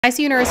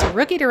ICU nurse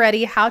rookie to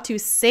ready, how to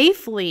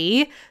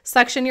safely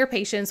suction your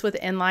patients with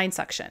inline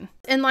suction.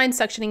 Inline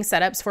suctioning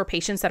setups for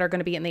patients that are going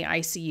to be in the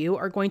ICU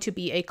are going to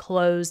be a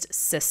closed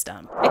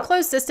system. A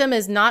closed system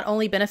is not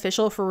only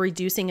beneficial for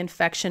reducing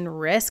infection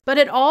risk, but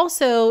it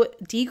also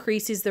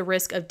decreases the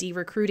risk of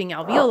de-recruiting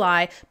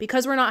alveoli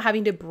because we're not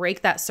having to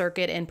break that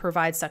circuit and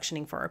provide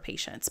suctioning for our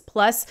patients.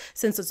 Plus,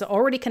 since it's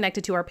already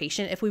connected to our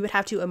patient, if we would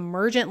have to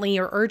emergently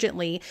or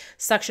urgently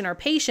suction our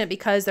patient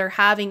because they're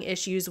having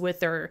issues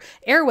with their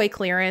airway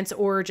clearance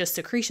or just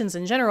secretions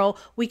in general,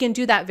 we can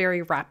do that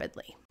very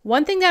rapidly.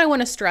 One thing that I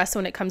want to stress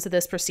when it comes to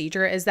this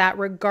procedure is that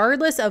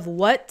regardless of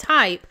what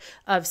type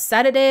of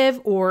sedative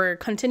or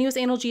continuous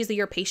analgesia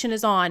your patient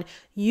is on,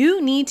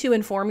 you need to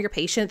inform your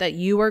patient that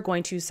you are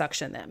going to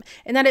suction them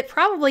and that it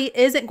probably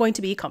isn't going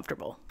to be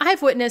comfortable.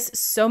 I've witnessed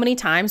so many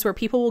times where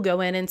people will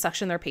go in and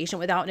suction their patient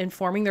without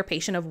informing their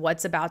patient of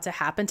what's about to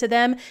happen to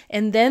them,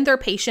 and then their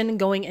patient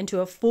going into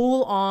a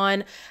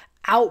full-on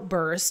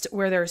outburst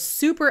where they're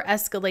super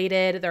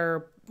escalated,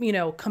 they're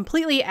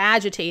completely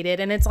agitated.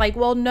 And it's like,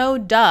 well, no,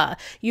 duh.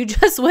 You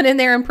just went in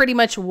there and pretty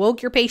much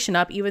woke your patient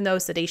up, even though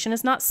sedation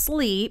is not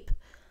sleep.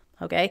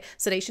 Okay.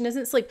 Sedation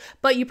isn't sleep,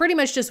 but you pretty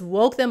much just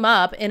woke them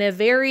up in a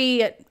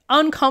very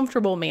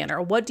uncomfortable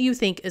manner. What do you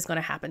think is going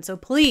to happen? So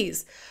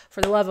please,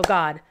 for the love of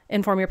God,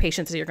 inform your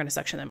patients that you're going to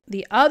suction them.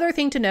 The other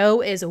thing to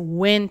know is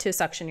when to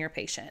suction your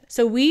patient.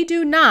 So we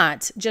do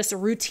not just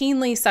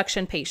routinely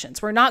suction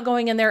patients. We're not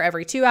going in there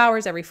every 2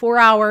 hours, every 4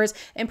 hours,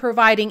 and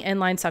providing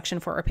inline suction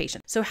for our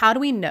patient. So how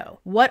do we know?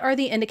 What are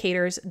the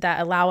indicators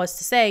that allow us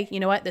to say, you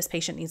know what, this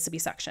patient needs to be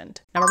suctioned?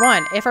 Number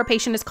one, if our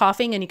patient is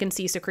coughing and you can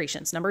see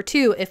secretions. Number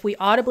two, if we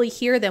audibly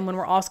hear them when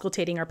we're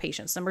auscultating our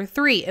patients. Number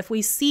three, if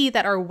we see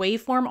that our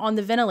waveform on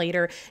the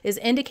ventilator is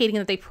indicating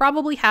that they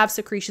probably have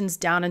secretions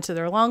down into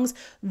their lungs,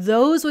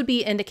 those would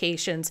be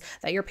indications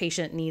that your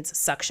patient needs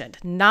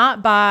suctioned,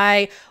 not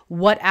by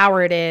what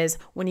hour it is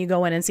when you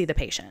go in and see the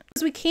patient.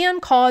 Because we can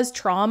cause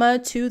trauma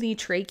to the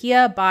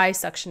trachea by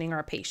suctioning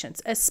our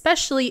patients,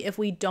 especially if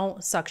we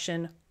don't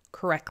suction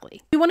correctly.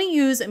 We want to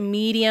use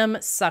medium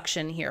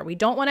suction here. We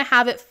don't want to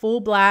have it full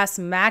blast,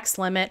 max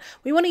limit.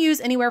 We want to use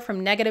anywhere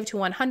from negative to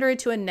 100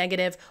 to a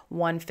negative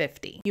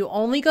 150. You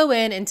only go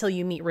in until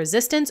you meet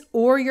resistance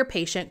or your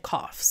patient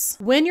coughs.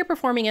 When you're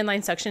performing inline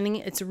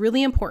suctioning, it's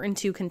really important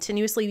to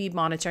continuously be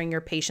monitoring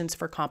your patients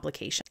for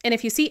complications. And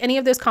if you see any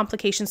of those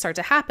complications start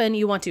to happen,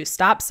 you want to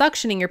stop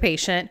suctioning your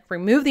patient,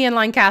 remove the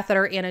inline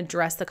catheter, and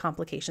address the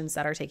complications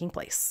that are taking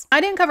place. I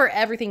didn't cover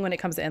everything when it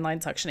comes to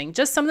inline suctioning,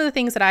 just some of the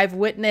things that I've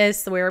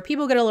witnessed where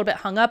people get a little bit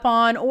hung up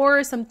on,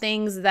 or some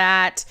things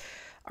that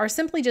are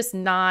simply just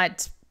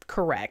not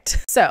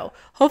correct. So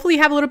hopefully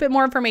you have a little bit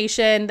more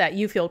information that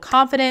you feel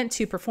confident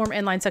to perform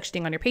inline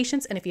suctioning on your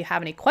patients. And if you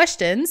have any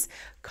questions,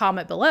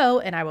 comment below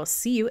and I will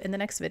see you in the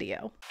next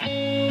video.